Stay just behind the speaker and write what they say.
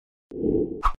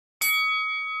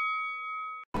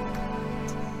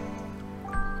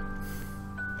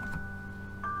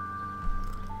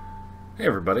Hey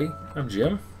everybody, I'm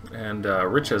Jim, and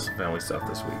Rich has some family stuff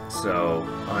this week, so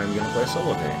I'm gonna play a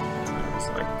solo game. And I was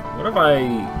like, what have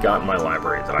I got in my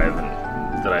library that I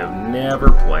have never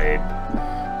played,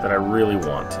 that I really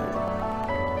want to?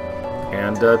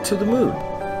 And To the Moon.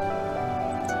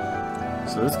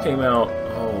 So this came out,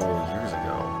 years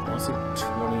ago. I want to say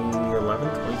 2011,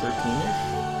 2013-ish.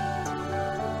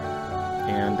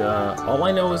 And all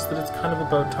I know is that it's kind of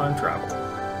about time travel.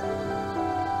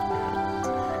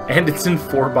 And it's in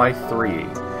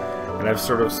 4x3, and I've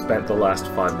sort of spent the last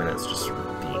 5 minutes just sort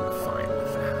of being fine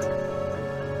with that.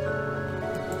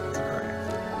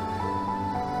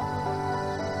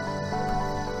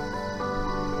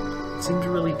 Alright. It seems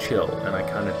really chill, and I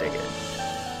kind of dig it.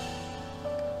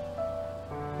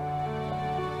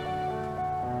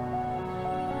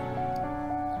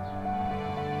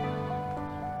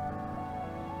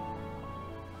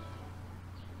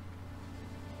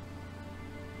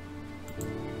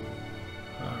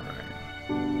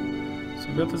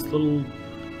 We've got this little...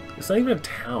 It's not even a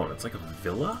town, it's like a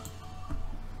villa?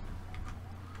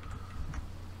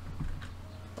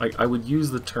 Like, I would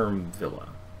use the term villa.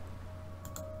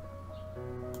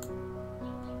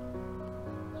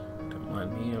 Don't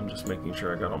mind me, I'm just making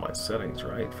sure I got all my settings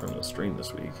right from the stream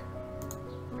this week.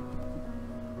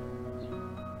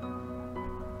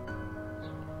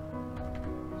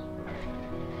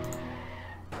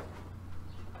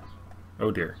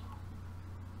 Oh dear.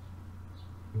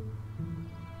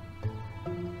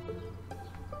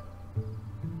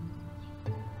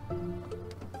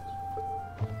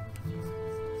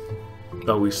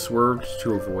 Oh, we swerved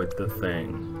to avoid the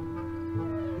thing.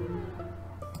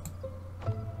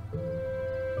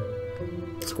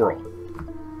 Squirrel.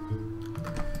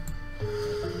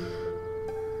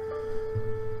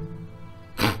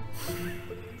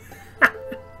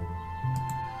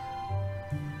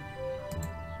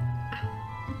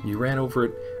 You ran over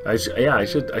it. I should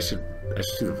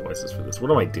do the voices for this.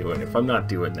 What am I doing? If I'm not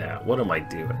doing that, what am I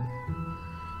doing?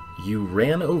 You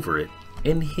ran over it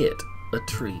and hit a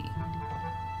tree.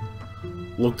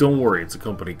 Look, don't worry, it's a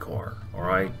company car,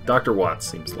 alright? Dr. Watts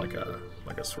seems like a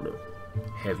sort of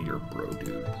heavier bro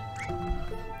dude.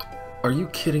 Are you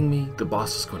kidding me? The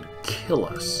boss is going to kill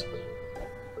us.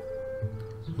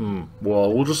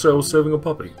 Well, we'll just say I was saving a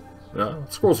puppy. Yeah,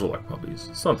 squirrels are like puppies.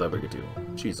 It's not that big a deal.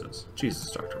 Jesus,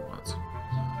 Dr. Watts.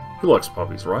 He likes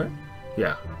puppies, right?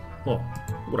 Yeah, well,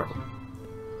 whatever.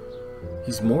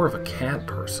 He's more of a cat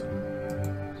person.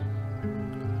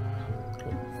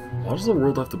 Why does the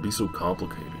world have to be so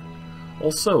complicated?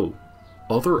 Also,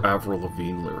 other Avril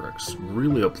Lavigne lyrics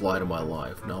really apply to my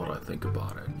life now that I think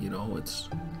about it. You know, it's...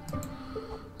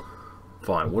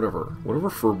 Fine, whatever.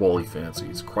 Whatever furball he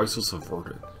fancies, crisis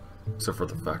averted. Except for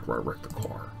the fact where I wrecked the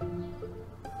car.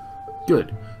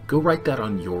 Good. Go write that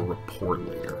on your report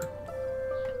later.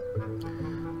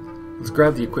 Let's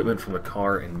grab the equipment from the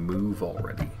car and move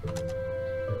already.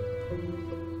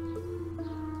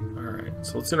 Alright,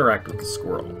 so let's interact with the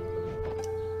squirrel.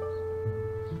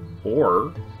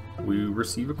 Or we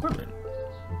receive equipment.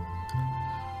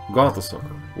 Got the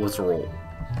sucker. Let's roll.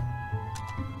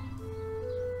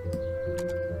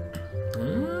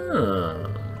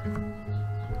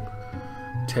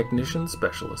 Technician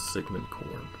Specialist Sigmund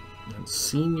Korb and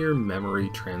Senior Memory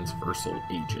Transversal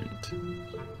Agent.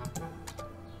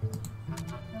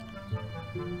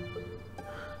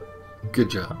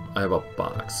 Good job. I have a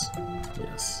box.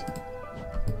 Yes.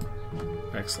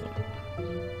 Excellent.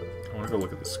 I want to go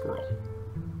look at the squirrel.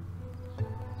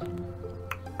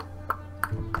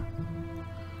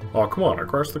 Oh, come on. I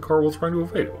crashed the car while trying to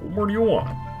evade it. What more do you want?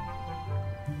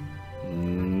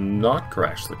 Not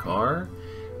crash the car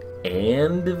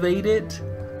and evade it?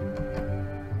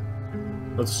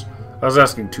 I was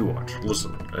asking too much.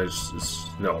 Listen,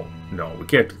 no, we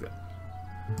can't do that.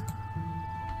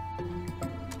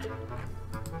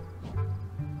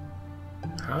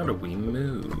 How do we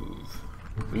move?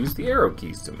 We use the arrow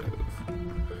keys to move.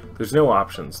 There's no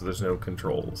options, so there's no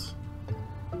controls.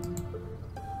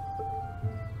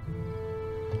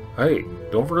 Hey,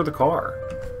 don't forget the car.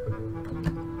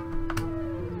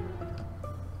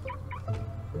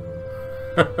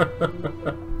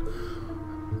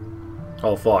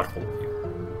 How thoughtful of you.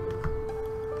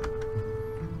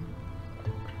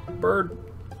 Bird.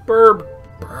 Burb.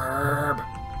 Burb.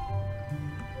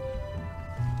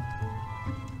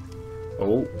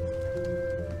 Oh.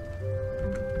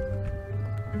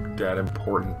 That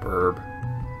important burb.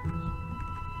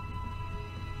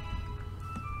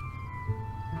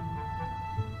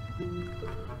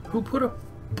 Who put a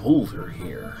boulder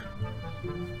here?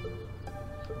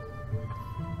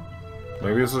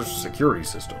 Maybe it's a security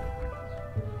system.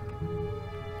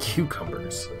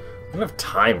 Cucumbers. I don't have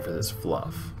time for this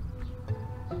fluff.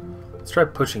 Let's try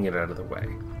pushing it out of the way.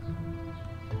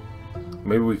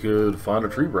 Maybe we could find a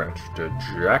tree branch to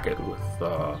jack it with,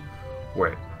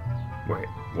 wait,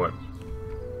 what?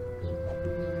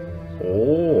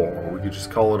 Or we could just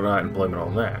call it a night and blame it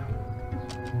on that.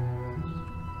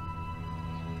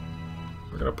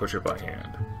 We're gonna push it by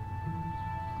hand.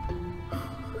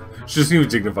 She doesn't even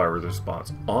dignify with a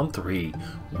response. On 3.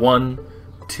 1,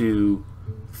 2,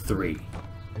 3.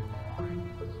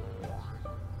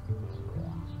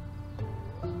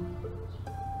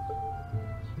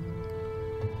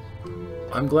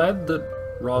 I'm glad that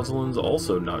Rosalind's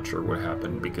also not sure what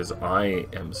happened, because I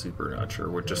am super not sure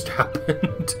what just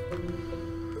happened.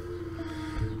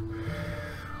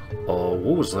 Oh,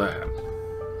 what was that?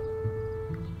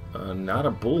 Not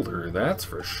a boulder, that's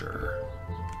for sure.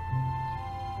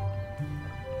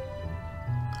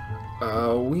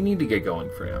 We need to get going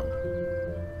for now.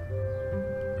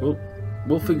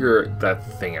 We'll figure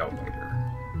that thing out later.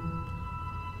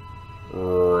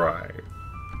 Right.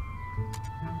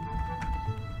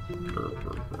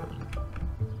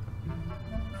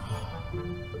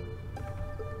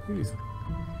 These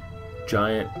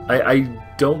giant... I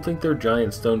don't think they're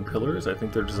giant stone pillars. I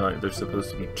think they're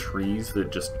supposed to be trees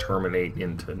that just terminate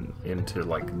into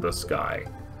like the sky.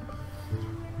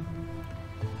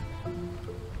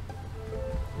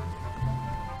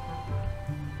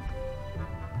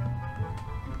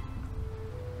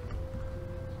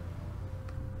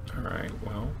 Alright,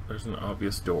 well, there's an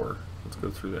obvious door. Let's go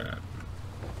through that.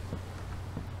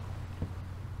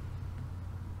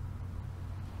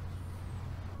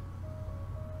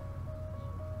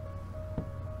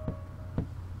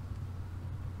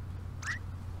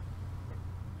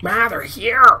 Mom, they're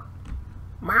here!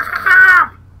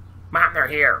 Mom! Mom, they're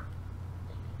here!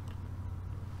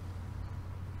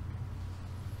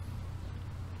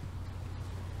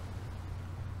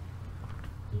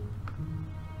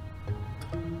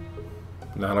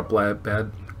 Not a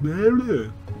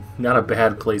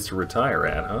bad place to retire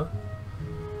at, huh?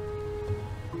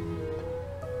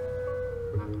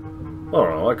 I don't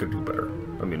know, I could do better.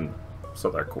 I mean, it's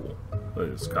not that cool.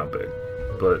 It's kind of big.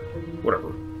 But,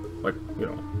 whatever. Like, you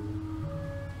know.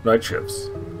 Night shifts.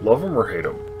 Love them or hate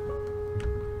them.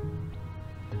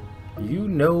 You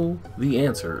know the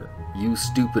answer, you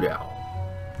stupid owl.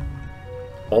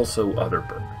 Also other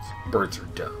birds. Birds are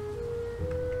dumb.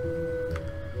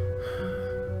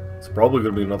 It's probably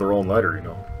going to be another all-nighter, you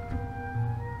know.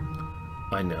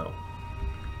 I know.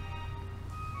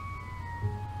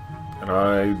 And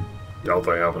I doubt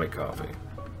they have any coffee.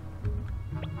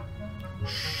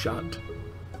 Shut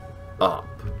up.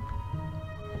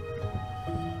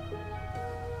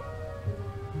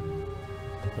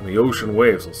 And the ocean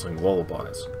waves will sing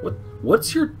lullabies.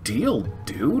 What's your deal,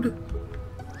 dude?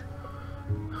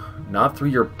 Not through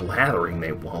your blathering,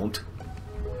 they won't.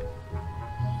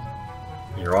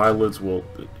 Your eyelids will...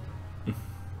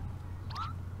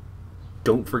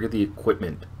 Don't forget the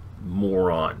equipment,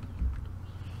 moron.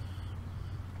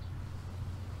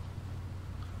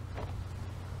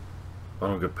 I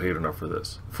don't get paid enough for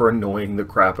this. For annoying the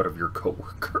crap out of your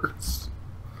coworkers.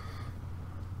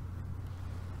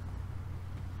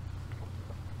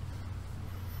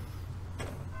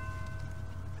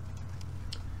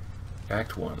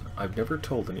 Act 1. I've never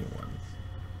told anyone,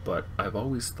 but I've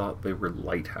always thought they were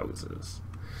lighthouses.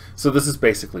 So this is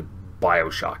basically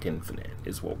BioShock Infinite,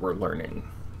 is what we're learning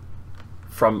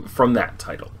from that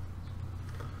title.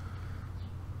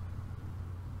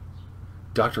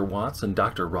 Dr. Watts and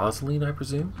Dr. Rosalind, I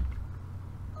presume?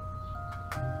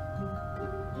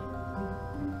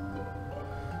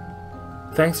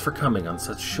 Thanks for coming on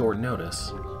such short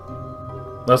notice.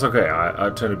 That's okay, I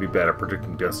tend to be bad at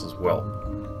predicting deaths as well.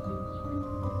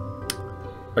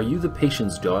 Are you the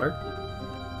patient's daughter?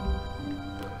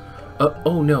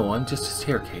 Oh no, I'm just his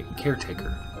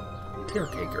caretaker.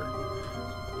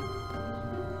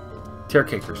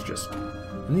 Caretaker's just...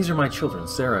 And these are my children,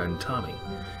 Sarah and Tommy.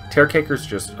 Caretakers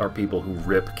just are people who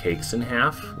rip cakes in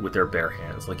half with their bare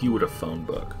hands, like you would a phone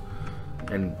book.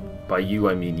 And by you,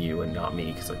 I mean you and not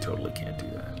me, because I totally can't do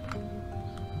that.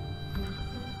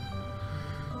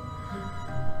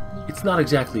 It's not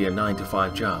exactly a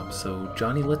 9-to-5 job, so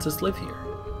Johnny lets us live here.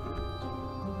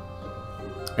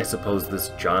 I suppose this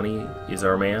Johnny is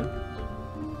our man?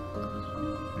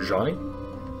 Johnny?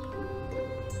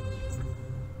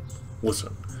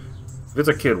 Listen, if it's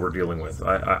a kid we're dealing with,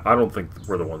 I don't think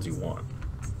we're the ones you want.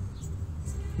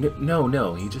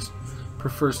 No, he just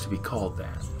prefers to be called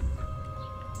that.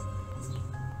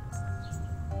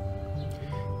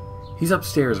 He's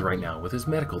upstairs right now with his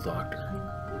medical doctor.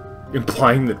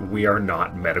 Implying that we are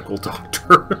not medical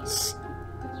doctors.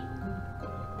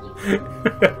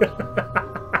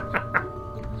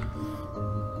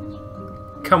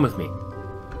 Come with me.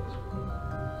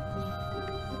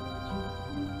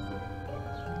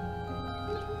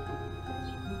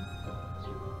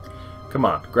 Come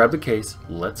on, grab the case.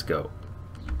 Let's go.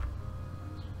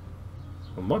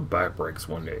 When my back breaks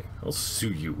one day, I'll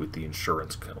sue you with the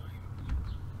insurance claim.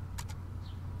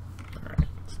 Alright,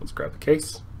 so let's grab the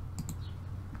case.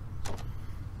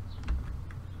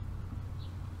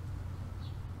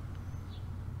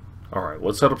 Alright,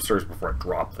 let's head upstairs before I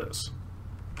drop this.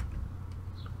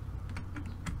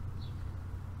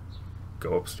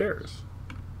 Go upstairs.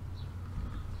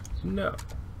 No.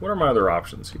 What are my other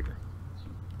options here?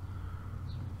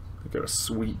 I've got a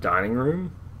sweet dining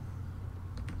room.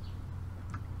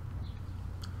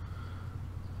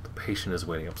 The patient is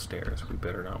waiting upstairs. We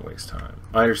better not waste time.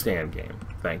 I understand, game.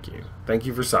 Thank you. Thank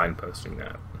you for signposting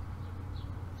that.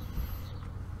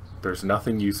 There's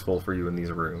nothing useful for you in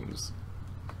these rooms.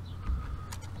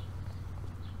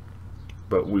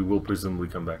 But we will presumably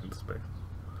come back into space.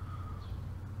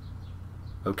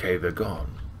 Okay, they're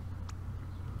gone.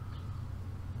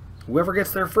 Whoever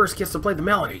gets there first gets to play the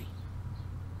melody.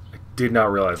 I did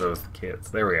not realize that was the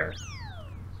kids. There we are.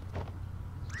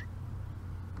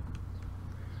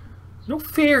 No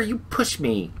fair, you pushed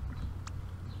me.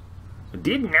 I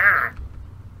did not.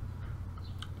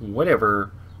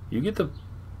 Whatever. You get the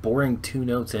boring 2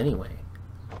 notes anyway.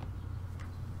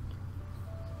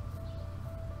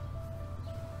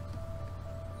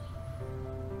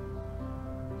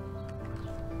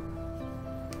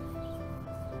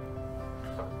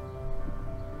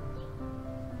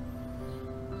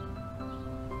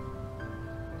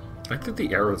 I think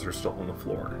the arrows are still on the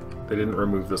floor. They didn't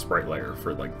remove this bright layer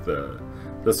for like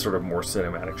this sort of more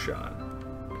cinematic shot.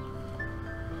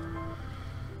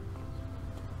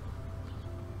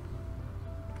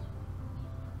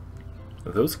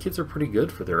 Those kids are pretty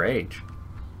good for their age.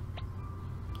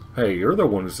 Hey, you're the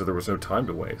one who said there was no time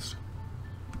to waste.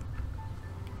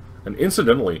 And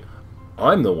incidentally,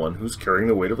 I'm the one who's carrying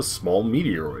the weight of a small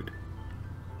meteoroid.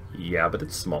 Yeah, but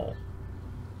it's small.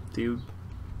 Dude.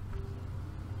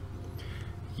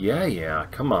 Yeah,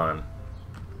 come on.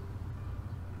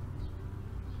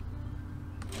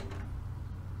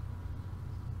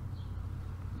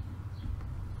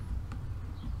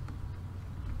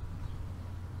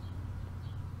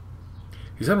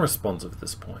 He's unresponsive at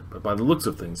this point, but by the looks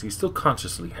of things, he's still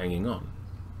consciously hanging on.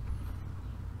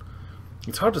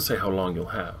 It's hard to say how long you'll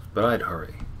have, but I'd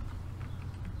hurry.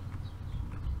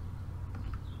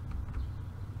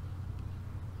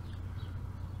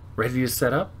 Ready to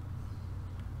set up?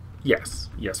 Yes,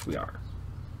 we are.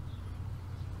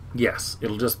 Yes,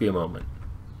 it'll just be a moment.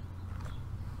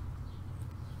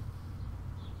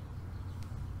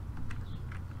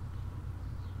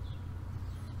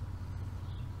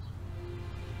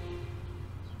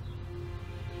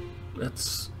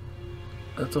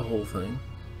 That's a whole thing.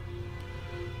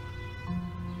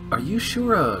 Are you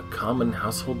sure a common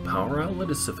household power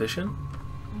outlet is sufficient?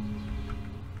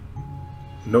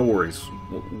 No worries.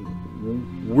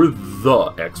 We're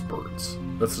the experts.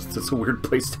 That's a weird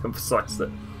place to emphasize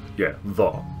that. Yeah,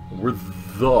 we're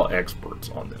the experts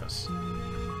on this.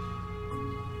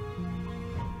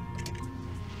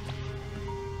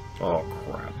 Oh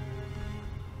crap.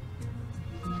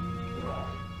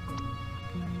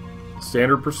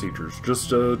 Standard procedures, just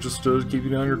to keep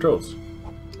you on your toes.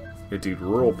 Indeed,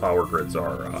 rural power grids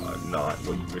are not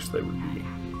what you wish they would be.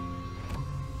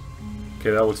 Okay,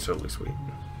 that looks totally sweet.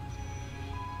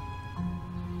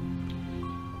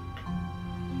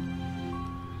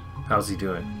 How's he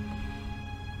doing?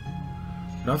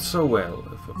 Not so well.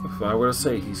 If I were to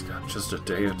say he's got just a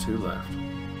day or 2 left.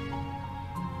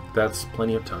 That's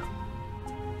plenty of time.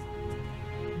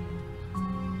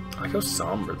 I like how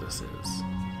somber this is.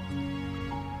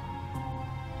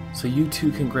 So you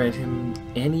two can grant him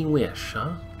any wish,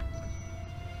 huh?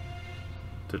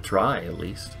 To try, at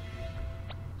least.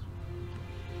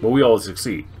 But we always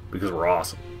succeed, because we're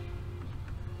awesome.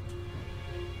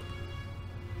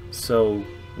 So,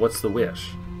 what's the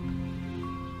wish?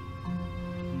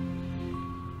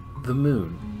 The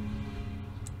moon.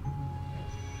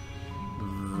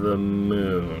 The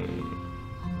moon.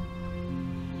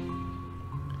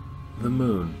 The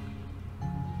moon.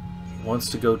 He wants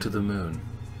to go to the moon.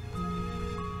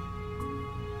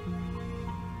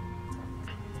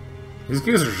 These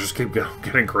guys are just keep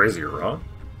getting crazier, huh?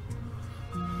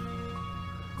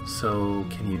 So,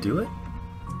 can you do it?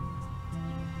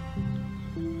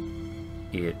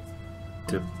 It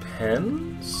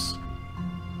depends.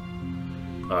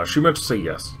 She meant to say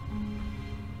yes.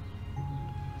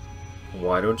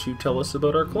 Why don't you tell us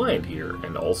about our client here,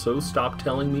 and also stop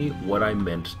telling me what I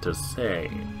meant to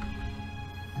say?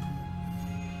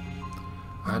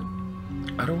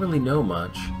 I don't really know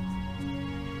much.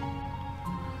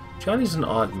 Johnny's an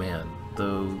odd man,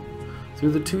 though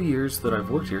through the 2 years that I've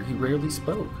worked here, he rarely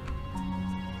spoke.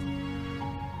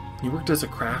 He worked as a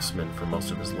craftsman for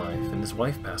most of his life, and his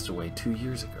wife passed away 2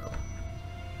 years ago.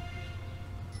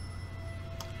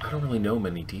 I don't really know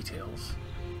many details.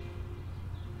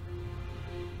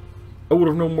 I would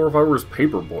have known more if I were his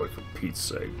paper boy, for Pete's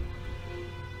sake.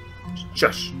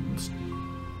 Just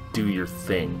do your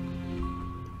thing.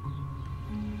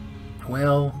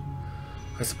 Well,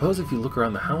 I suppose if you look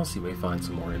around the house, you may find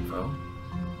some more info.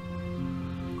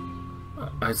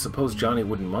 I suppose Johnny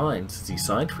wouldn't mind, since he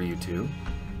signed for you two.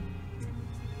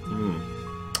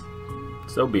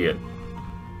 So be it.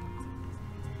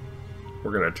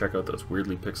 We're gonna check out those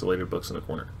weirdly pixelated books in the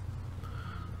corner.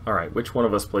 Alright, which one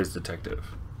of us plays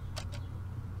detective?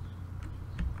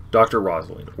 Dr.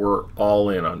 Rosalind. We're all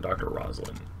in on Dr.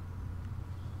 Rosalind.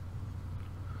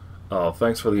 Oh,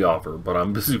 thanks for the offer, but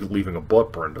I'm busy leaving a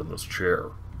butt print in this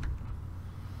chair.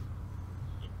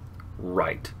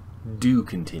 Right. Do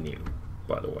continue,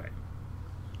 by the way.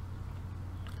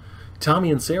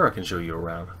 Tommy and Sarah can show you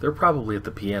around. They're probably at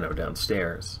the piano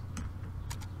downstairs.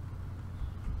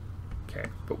 Okay,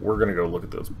 but we're going to go look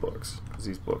at those books, because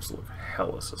these books look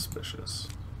hella suspicious.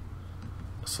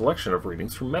 A selection of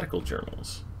readings from medical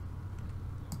journals.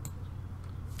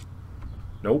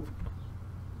 Nope.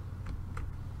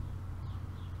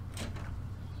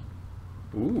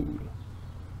 Ooh.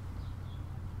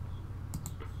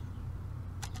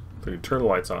 So you turn the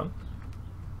lights on.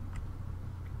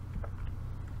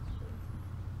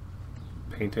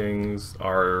 Paintings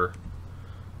are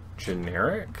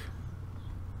generic?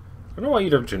 I don't know why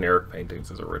you'd have generic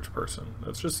paintings as a rich person.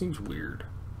 That just seems weird.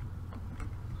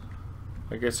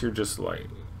 I guess you're just like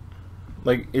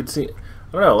it's, I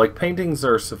don't know, like paintings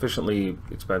are sufficiently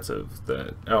expensive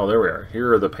that, oh, there we are.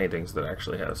 Here are the paintings that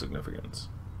actually have significance.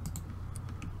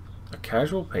 A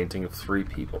casual painting of 3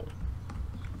 people.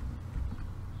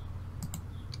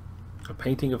 A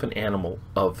painting of an animal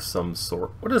of some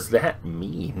sort. What does that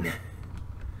mean?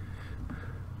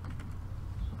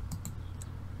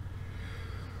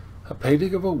 A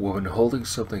painting of a woman holding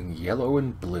something yellow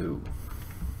and blue.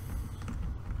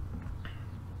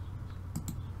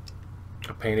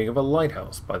 A painting of a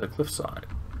lighthouse by the cliffside.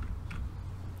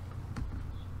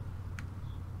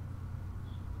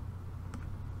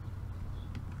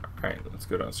 Alright, let's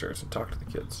go downstairs and talk to the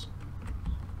kids.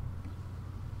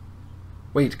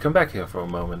 Wait, come back here for a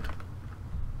moment.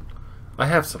 I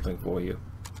have something for you.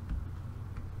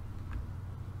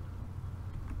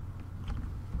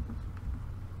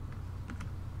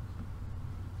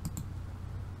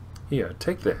 Here,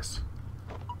 take this.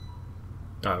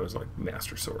 Oh, it was like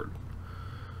Master Sword.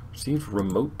 Received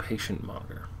remote patient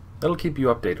monitor. That'll keep you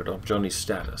updated on Johnny's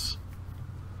status.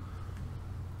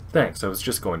 Thanks, I was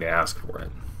just going to ask for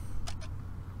it.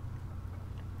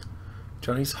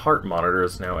 Johnny's heart monitor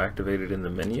is now activated in the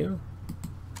menu.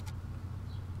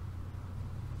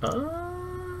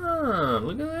 Ah,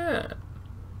 look at that.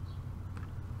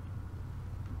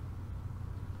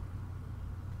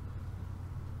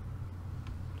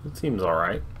 It seems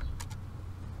alright.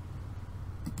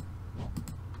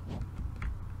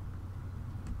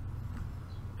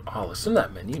 Oh, listen to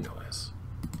that menu noise.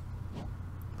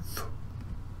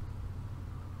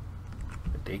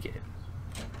 I dig it.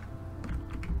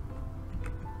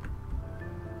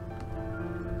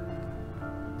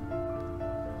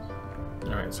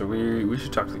 Alright, so we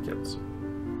should talk to the kids.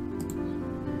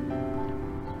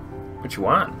 What you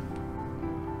want?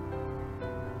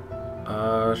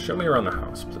 Show me around the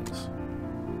house, please.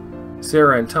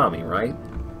 Sarah and Tommy, right?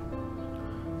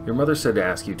 Your mother said to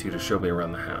ask you two to show me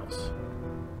around the house.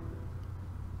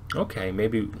 Okay,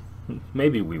 maybe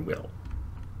we will.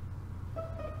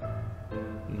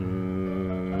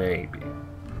 Maybe.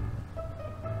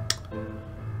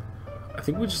 I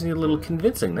think we just need a little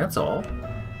convincing, that's all.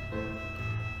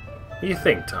 What do you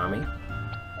think, Tommy?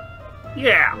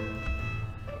 Yeah.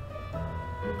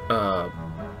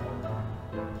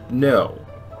 No.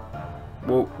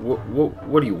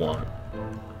 What do you want?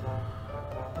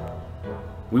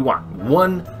 We want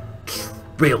 $1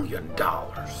 trillion.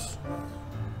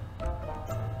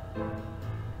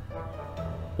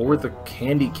 Or the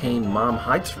candy cane Mom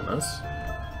hides from us.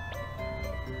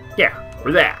 Yeah,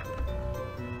 or that.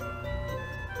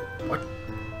 What?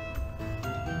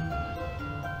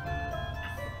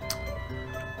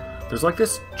 There's like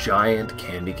this giant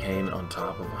candy cane on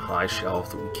top of a high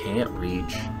shelf that we can't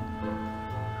reach.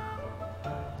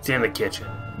 It's in the kitchen.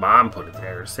 Mom put it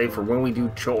there, save for when we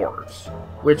do chores,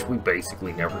 which we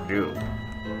basically never do.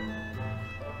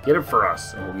 Get it for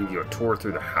us, and we'll give you a tour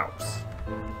through the house.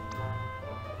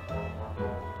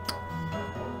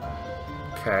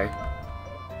 Okay.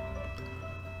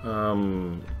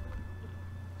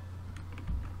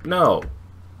 No.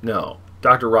 No.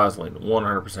 Dr. Rosalind,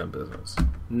 100% business.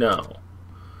 No.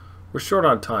 We're short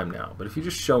on time now, but if you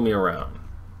just show me around,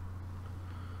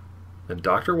 then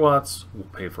Dr. Watts will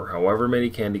pay for however many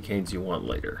candy canes you want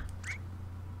later.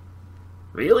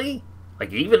 Really?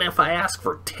 Like, even if I ask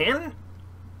for 10?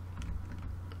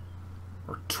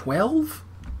 Or 12?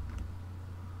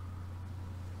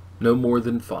 No more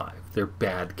than 5. They're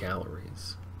bad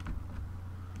calories.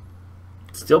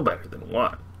 Still better than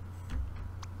 1.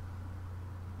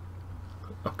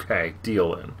 Okay,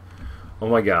 deal then. Oh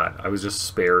my god, I was just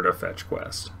spared a fetch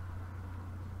quest.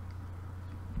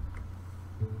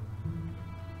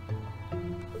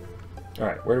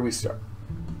 Alright, where do we start?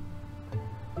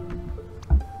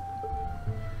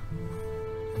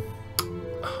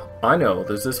 I know,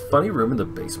 there's this funny room in the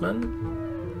basement.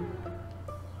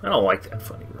 I don't like that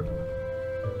funny room.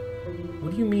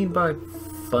 What do you mean by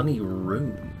funny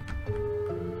room?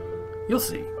 You'll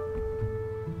see.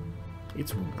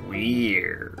 It's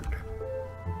weird.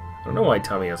 I don't know why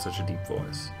Tommy has such a deep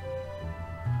voice.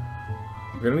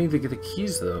 We're gonna need to get the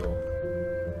keys, though.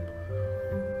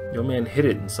 The old man hid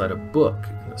it inside a book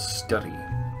in the study.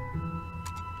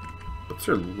 Books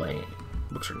are lame.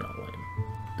 Books are not lame.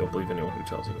 Don't believe anyone who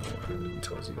tells you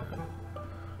that.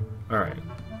 Alright.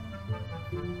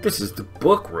 This is the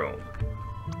book room.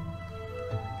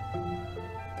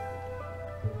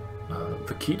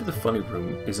 The key to the funny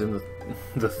room is in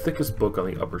the thickest book on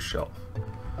the upper shelf.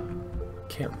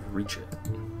 Can't reach it.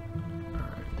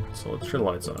 Alright, so let's turn the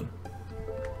lights on.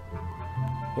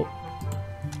 Oh.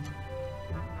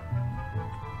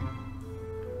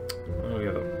 Oh, we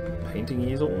have a painting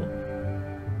easel.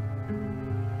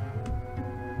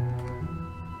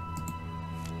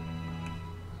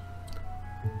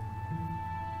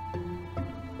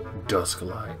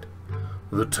 Dusklight.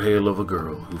 The tale of a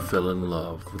girl who fell in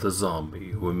love with a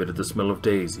zombie who emitted the smell of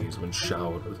daisies when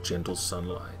showered with gentle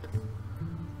sunlight.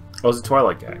 Oh, it's a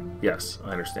Twilight guy. Yes,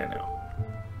 I understand now.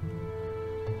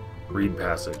 Read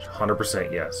passage.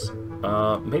 100% yes.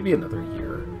 Maybe another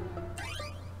year.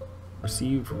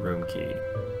 Receive room key.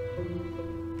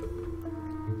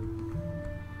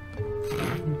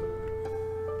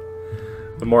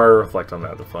 The more I reflect on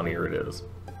that, the funnier it is.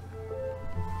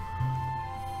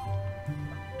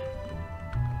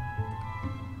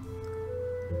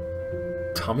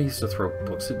 Tommy used to throw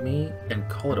books at me and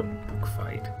call it a book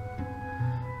fight.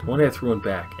 The one day I threw one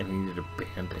back and he needed a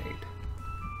band-aid.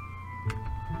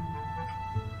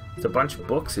 There's a bunch of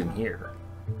books in here.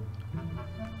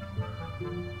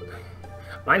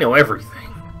 I know everything.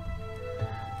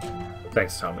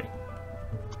 Thanks, Tommy.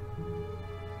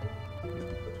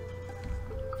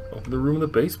 Open the room in the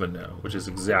basement now, which is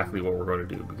exactly what we're going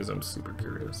to do because I'm super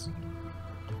curious.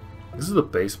 This is the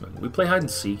basement. We play hide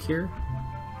and seek here?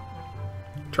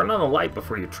 Turn on the light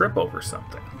before you trip over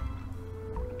something.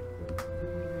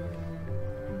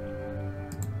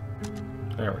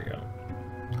 There we go.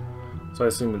 So I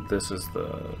assume that this is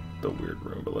the weird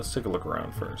room, but let's take a look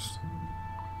around first.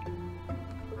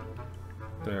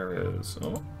 There is...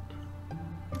 Oh.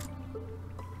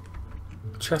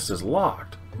 The chest is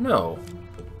locked. No.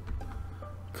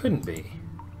 Couldn't be.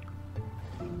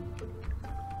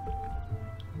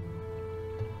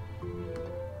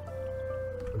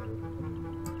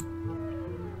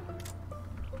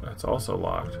 That's also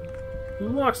locked. Who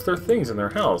locks their things in their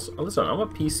house? Oh, listen, I'm a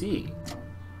PC.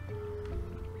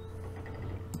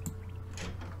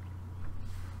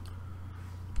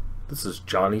 This is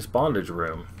Johnny's bondage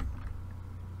room.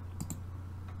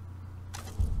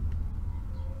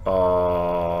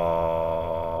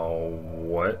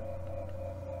 What?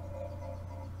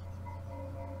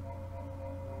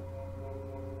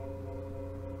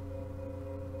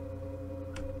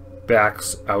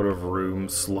 Backs out of room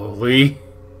slowly.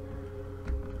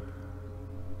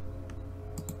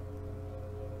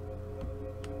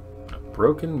 A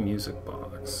broken music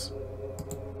box.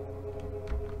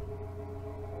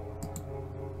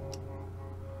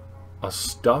 A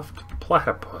stuffed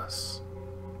platypus.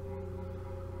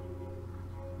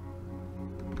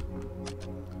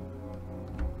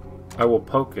 I will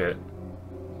poke it.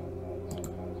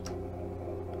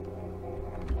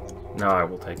 Now I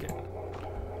will take it.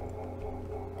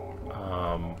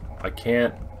 I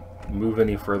can't move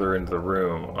any further into the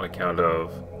room on account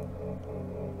of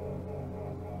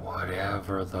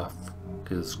whatever the f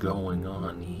is going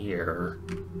on here.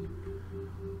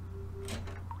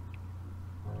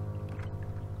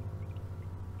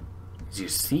 Did you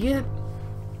see it?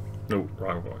 No,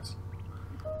 wrong voice.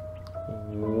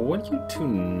 What do you two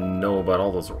know about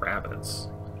all those rabbits?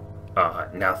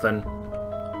 Nothing.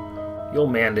 The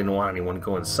old man didn't want anyone to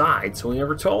go inside, so he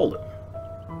never told him.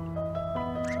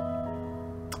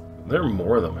 There are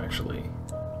more of them, actually.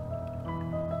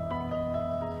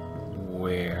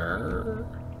 Where?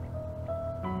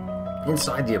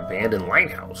 Inside the abandoned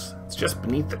lighthouse. It's just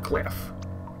beneath the cliff.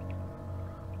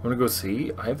 Wanna go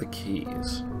see? I have the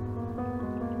keys.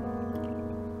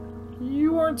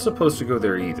 You aren't supposed to go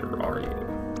there either, are you?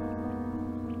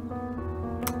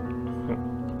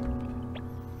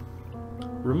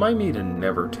 Remind me to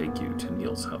never take you to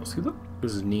Neil's house. Who the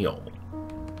is Neil?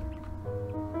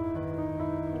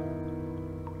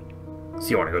 So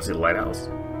you want to go see the lighthouse?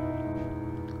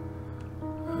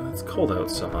 It's cold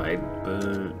outside,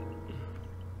 but...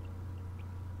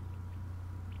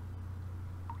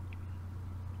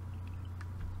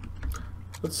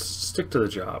 let's stick to the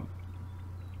job.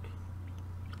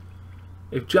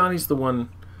 If Johnny's the one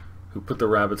who put the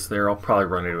rabbits there, I'll probably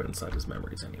run into it inside his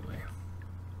memories anyway.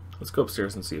 Let's go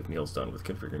upstairs and see if Neil's done with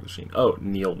configuring the machine. Oh,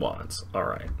 Neil Watts.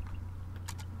 Alright.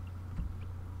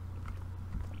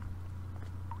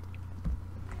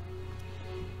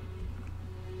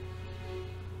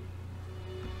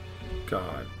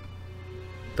 God.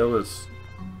 That was...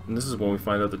 and this is when we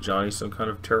find out that Johnny's some kind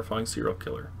of terrifying serial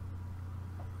killer.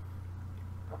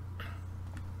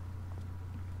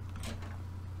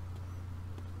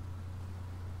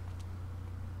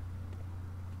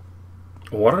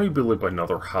 Why don't you be late by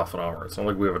another half an hour? It's not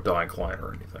like we have a dying client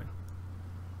or anything.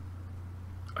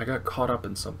 I got caught up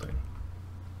in something.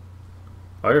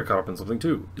 I got caught up in something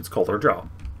too. It's called our job.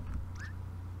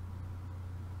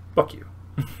 Fuck you.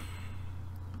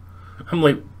 I'm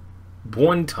late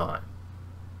one time.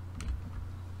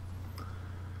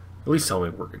 At least tell me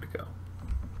we're good to go.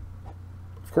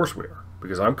 Of course we are,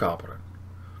 because I'm competent.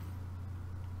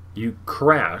 You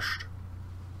crashed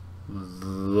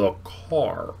the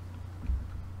car.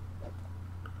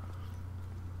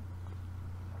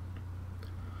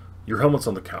 Your helmet's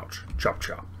on the couch. Chop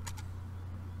chop.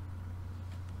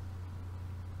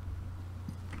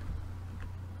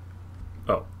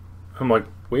 Oh. I'm like,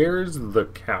 where's the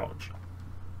couch?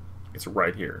 It's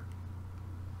right here.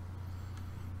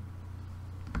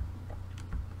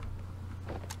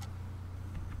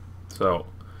 So,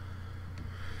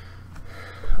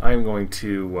 I'm going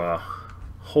to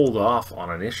hold off on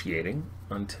initiating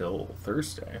until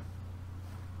Thursday.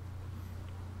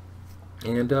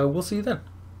 And we'll see you then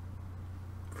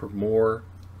for more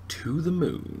To the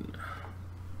Moon.